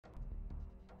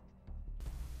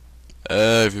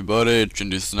Hey everybody, it's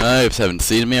Jindy Snipes. Haven't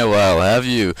seen me in a while, have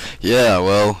you? Yeah,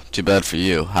 well, too bad for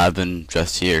you. I've been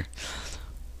just here.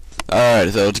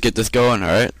 Alright, so let's get this going,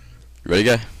 alright? You ready,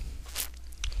 guy?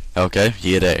 Okay,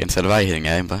 he hit A instead of I hitting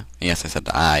A, but yes, I said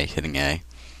I hitting A.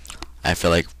 I feel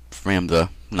like for him to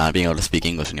not being able to speak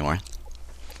English anymore.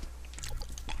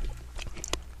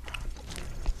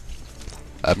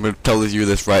 I'm gonna tell you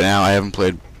this right now, I haven't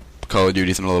played Call of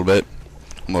Duty in a little bit.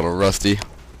 I'm a little rusty.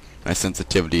 My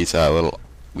sensitivity's a little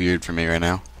weird for me right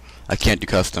now. I can't do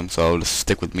custom, so I'll just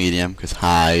stick with medium, because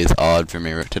high is odd for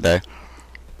me today.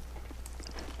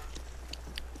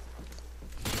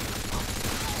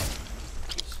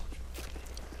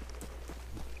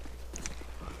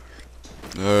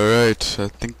 Alright, I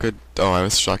think oh, I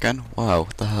was shotgun? Wow,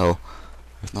 what the hell?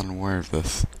 I was not aware of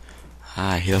this.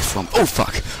 Ah, he has some. Oh,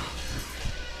 fuck!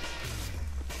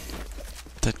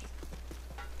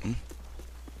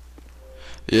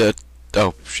 Yeah,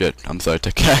 oh, shit, I'm sorry,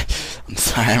 Tech Guy. I'm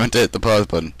sorry, I meant to hit the pause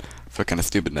button. I feel kinda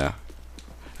stupid now.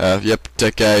 Yep,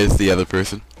 Tech Guy is the other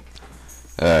person.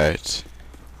 Alright.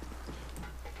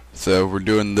 So, we're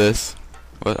doing this.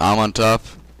 What, I'm on top?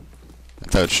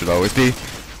 That's how it should always be.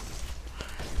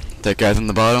 Tech Guy's on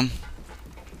the bottom.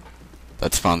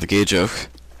 That's found the gay joke.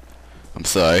 I'm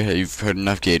sorry, you've heard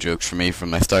enough gay jokes from me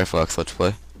from my Star Fox Let's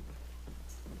Play.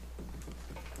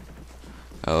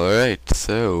 Alright,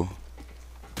 so...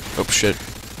 Oh shit.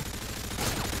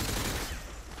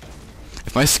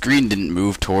 If my screen didn't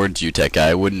move towards you, Tech Guy,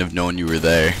 I wouldn't have known you were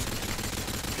there.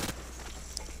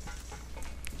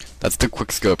 That's the quick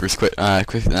scopers, not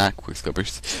quick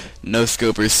scopers. No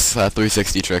scopers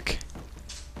 360 trick.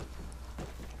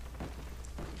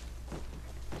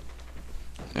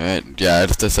 Alright, yeah, I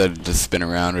just decided to spin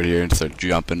around right here and start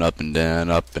jumping up and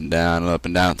down, up and down, up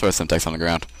and down, throw a Semtex on the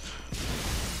ground.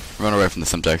 Run away from the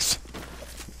Semtex.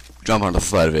 Jump onto the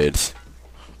slide of AIDS.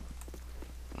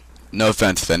 No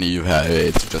offense if any of you have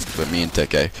AIDS, just what me and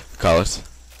Tech Guy call it.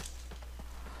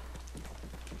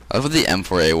 I love what the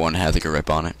M4A1 has like a rip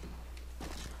on it.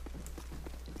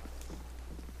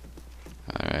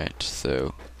 Alright,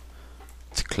 so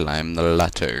let's climb the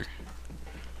ladder.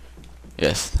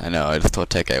 Yes, I know, I just told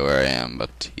Tech Guy where I am,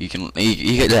 but he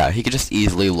could just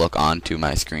easily look onto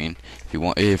my screen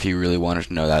if he really wanted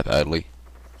to know that badly.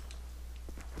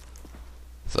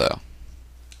 So.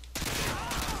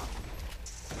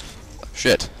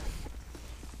 Shit.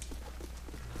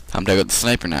 Time to go with the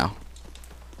sniper now.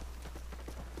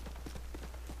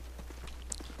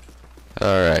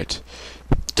 Alright.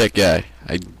 Tech Guy,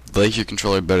 I like your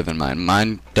controller better than mine.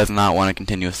 Mine does not want to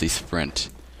continuously sprint.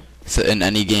 So in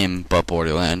any game but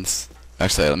Borderlands.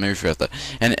 Actually, let me rephrase that.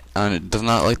 And it does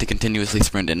not like to continuously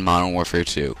sprint in Modern Warfare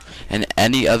 2. In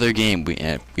any other game, we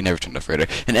never turned off radar.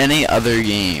 In any other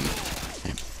game,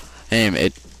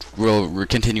 it will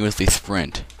continuously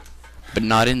sprint, but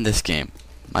not in this game.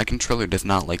 My controller does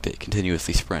not like to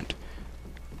continuously sprint.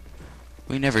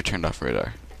 We never turned off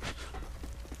radar.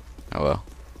 Oh well,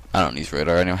 I don't use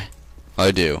radar anyway. Well,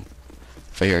 I do.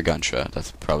 If I hear a gunshot,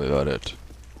 that's probably about it.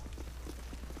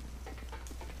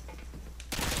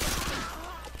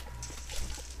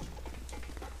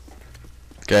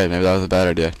 Okay, maybe that was a bad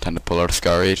idea. Time to pull out a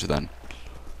Scar H then.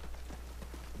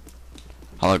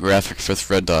 Holographic fifth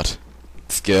red dot.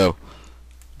 Let's go.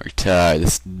 Or tie.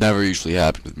 This never usually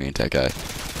happens with me and Tech Guy.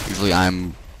 Usually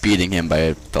I'm beating him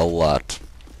by a lot.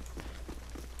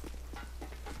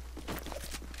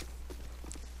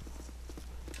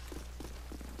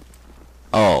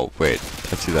 Oh, wait.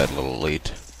 I see that a little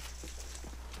late.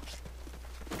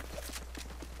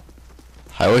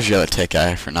 I wish you had a Tech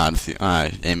Guy for not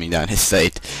aiming down his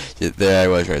sight. There I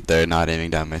was right there, not aiming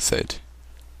down my sight.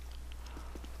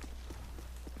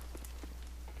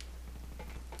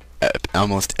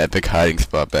 Almost epic hiding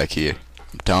spot back here.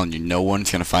 I'm telling you, no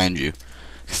one's gonna find you.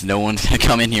 Because no one's gonna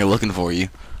come in here looking for you.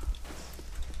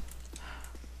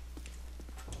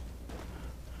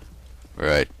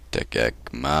 Right, Tech Guy,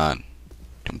 come on.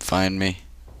 Come find me.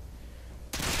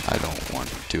 I don't want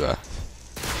to,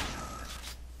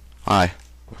 Hi.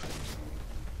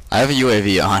 I have a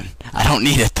UAV on. I don't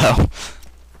need it, though.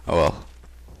 Oh well.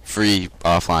 Free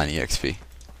offline EXP.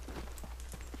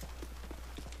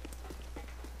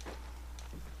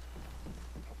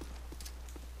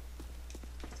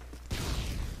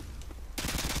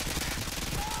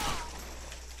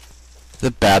 Is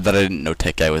it bad that I didn't know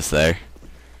Tech Guy was there?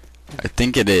 I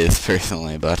think it is,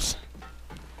 personally, but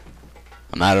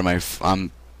I'm out of my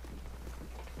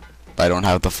I don't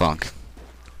have the funk.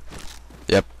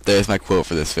 Yep, there's my quote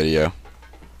for this video.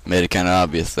 Made it kinda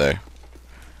obvious there.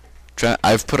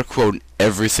 I've put a quote in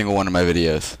every single one of my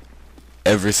videos.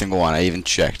 Every single one, I even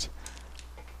checked.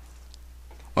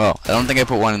 Well, I don't think I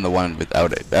put one in the one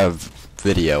without a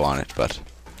video on it, but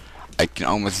I can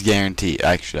almost guarantee,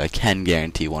 actually I can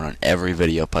guarantee one on every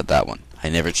video. Put that one. I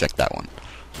never checked that one.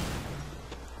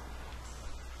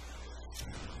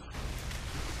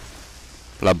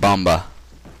 La Bomba.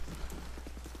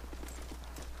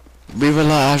 Viva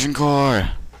la Agincourt!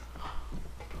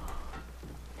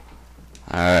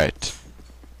 Alright.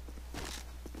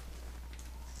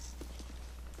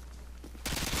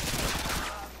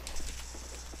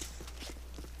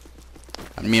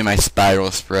 Me and my spiral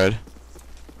spread.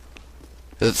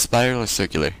 Is it spiral or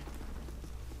circular?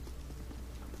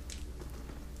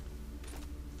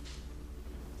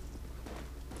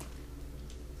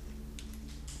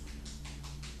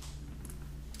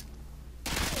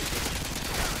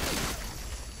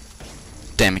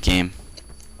 Damn it, game.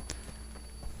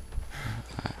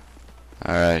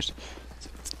 Alright.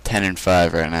 10 and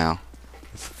 5 right now.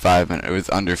 5 minutes. It was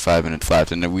under 5 minutes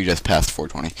left, and we just passed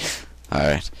 420.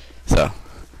 Alright. So,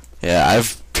 yeah,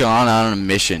 I've gone on a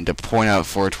mission to point out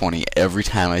 420 every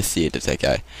time I see it to that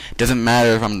guy. It doesn't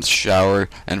matter if I'm in the shower,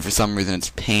 and for some reason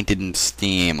it's painted in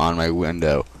steam on my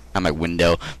window. Not my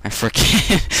window, my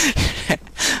frickin'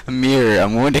 mirror.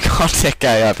 I'm willing to call that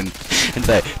guy up and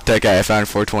say, that guy, I found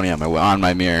 420 on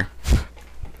my mirror.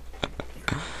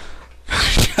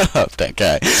 Shut up, that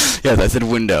guy. Yes, I said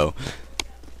window.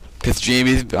 Because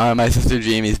Jamie's, my sister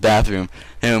Jamie's bathroom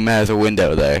has a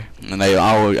window there, and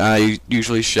I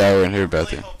usually shower in her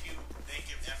bathroom. I hope you make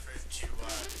an effort to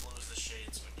close the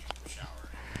shades when you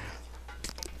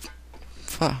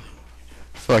shower.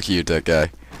 Fuck you, that guy.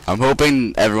 I'm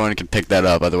hoping everyone can pick that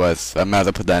up, otherwise I'm gonna have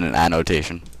to put that in an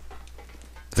annotation.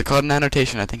 Is it called an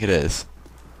annotation? I think it is.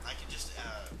 I can just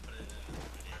put it in a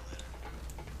video later.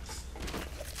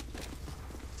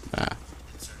 Nah.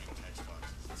 Inserting text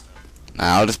boxes and stuff.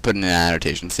 Nah, I'll just put it in an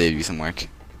annotation, save you some work.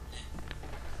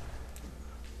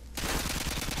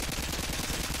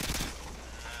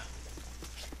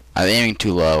 I'm aiming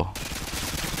too low.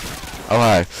 Oh,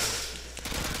 hi.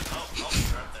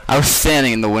 I was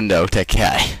standing in the window, tech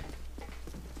guy.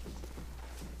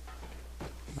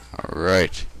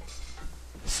 Alright.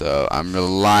 So, I'm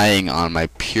relying on my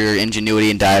pure ingenuity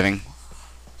in diving.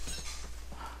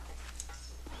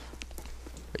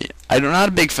 I'm not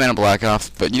a big fan of Black Ops,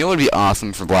 but you know what would be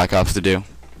awesome for Black Ops to do?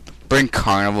 Bring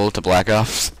Carnival to Black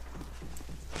Ops.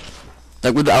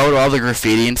 Like, without all the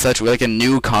graffiti and such, like a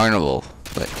new Carnival.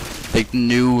 Like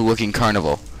new looking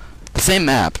Carnival. The same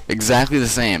map, exactly the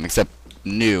same, except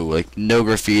new. Like, no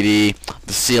graffiti,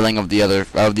 the ceiling of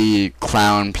the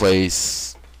clown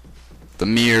place, the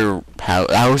mirror,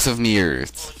 house of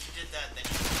mirrors. Well, if you did that, then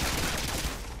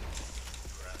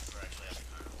we're actually at the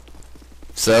carnival.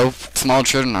 So, small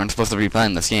children aren't supposed to be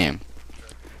playing this game.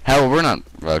 Hell, we're not.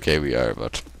 Okay, we are,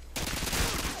 but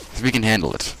we can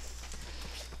handle it.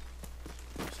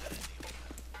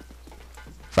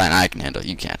 Fine, I can handle it.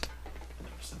 You can't.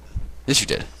 Yes, you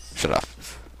did. Shut up.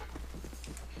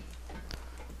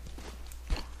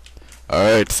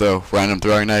 Alright, so random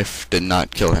throwing knife did not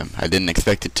kill him. I didn't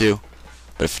expect it to,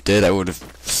 but if it did, I would have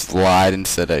lied and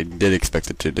said I did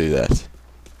expect it to do that.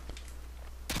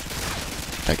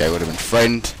 That guy would have been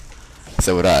frightened.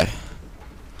 So would I. I'd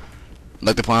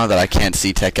like to point out that I can't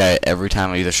see Tech Guy every time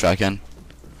I use a shotgun. I'd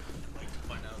like to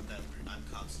point out that I'm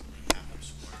constantly having to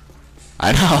score.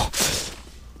 I know.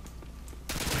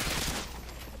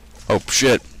 Oh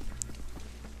shit.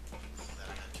 That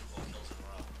I had 2 whole kills in a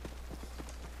row.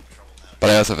 Trouble now.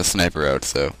 But I also have a sniper out,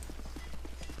 so.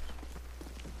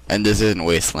 And this isn't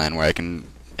Wasteland where I can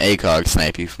ACOG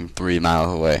snipe you from 3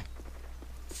 miles away.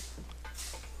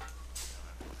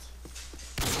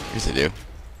 Yes, I do.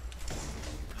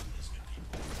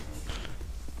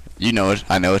 You know it.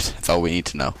 I know it. That's all we need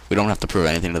to know. We don't have to prove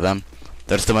anything to them.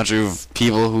 They're just a bunch of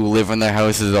people who live in their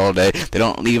houses all day. They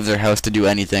don't leave their house to do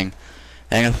anything.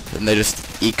 And they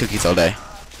just eat cookies all day.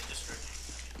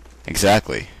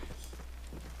 Exactly.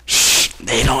 Shh!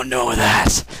 They don't know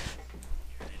that!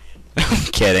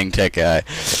 I'm kidding, Tech Guy.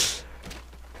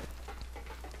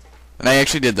 And I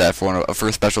actually did that for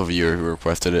a special viewer who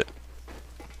requested it.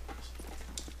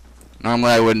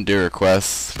 Normally I wouldn't do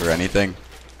requests for anything.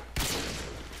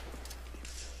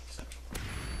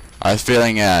 I was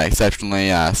feeling exceptionally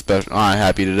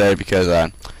happy today because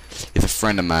he's a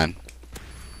friend of mine.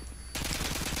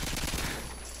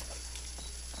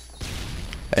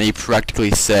 And he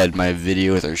practically said my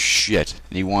videos are shit,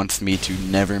 and he wants me to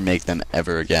never make them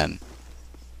ever again.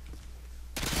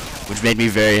 Which made me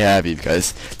very happy,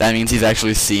 because that means he's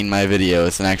actually seen my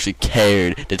videos and actually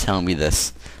cared to tell me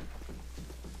this.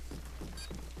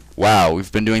 Wow,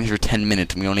 we've been doing this for 10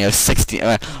 minutes and we only have 16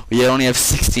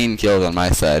 kills on my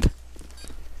side.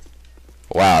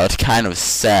 Wow, that's kind of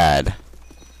sad.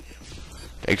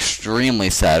 Extremely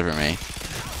sad for me.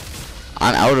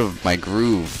 I'm out of my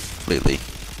groove lately.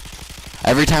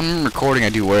 Every time I'm recording, I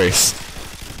do worse.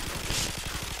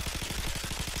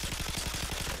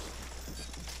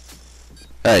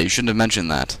 Hey, you shouldn't have mentioned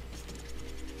that.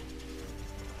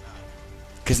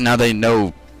 Because now they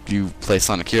know you play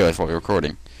Sonic Heroes while you're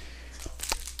recording.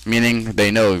 Meaning,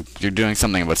 they know you're doing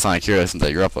something about Sonic Heroes and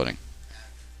that you're uploading.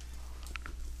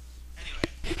 Anyway,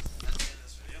 that's the end of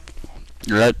this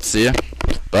video. Alright, see ya.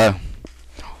 Bye.